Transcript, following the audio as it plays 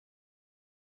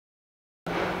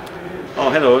Oh,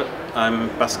 hello. I'm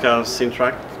Pascal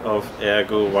Cintract of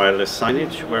Airgoo Wireless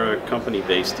Signage. We're a company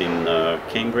based in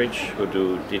Cambridge who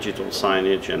do digital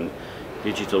signage and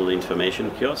digital information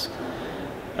kiosk.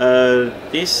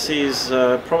 This is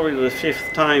probably the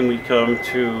fifth time we come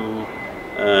to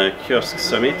Kiosk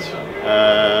Summit,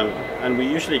 and we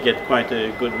usually get quite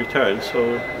a good return,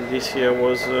 so this year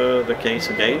was the case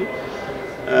again.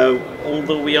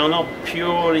 Although we are not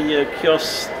purely a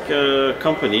kiosk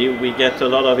company, we get a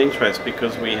lot of interest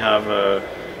because we have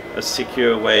a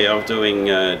secure way of doing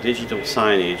digital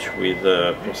signage with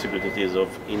possibilities of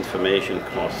information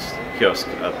kiosk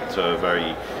at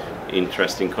very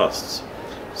interesting costs.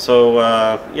 So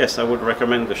yes, I would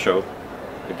recommend the show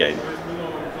again.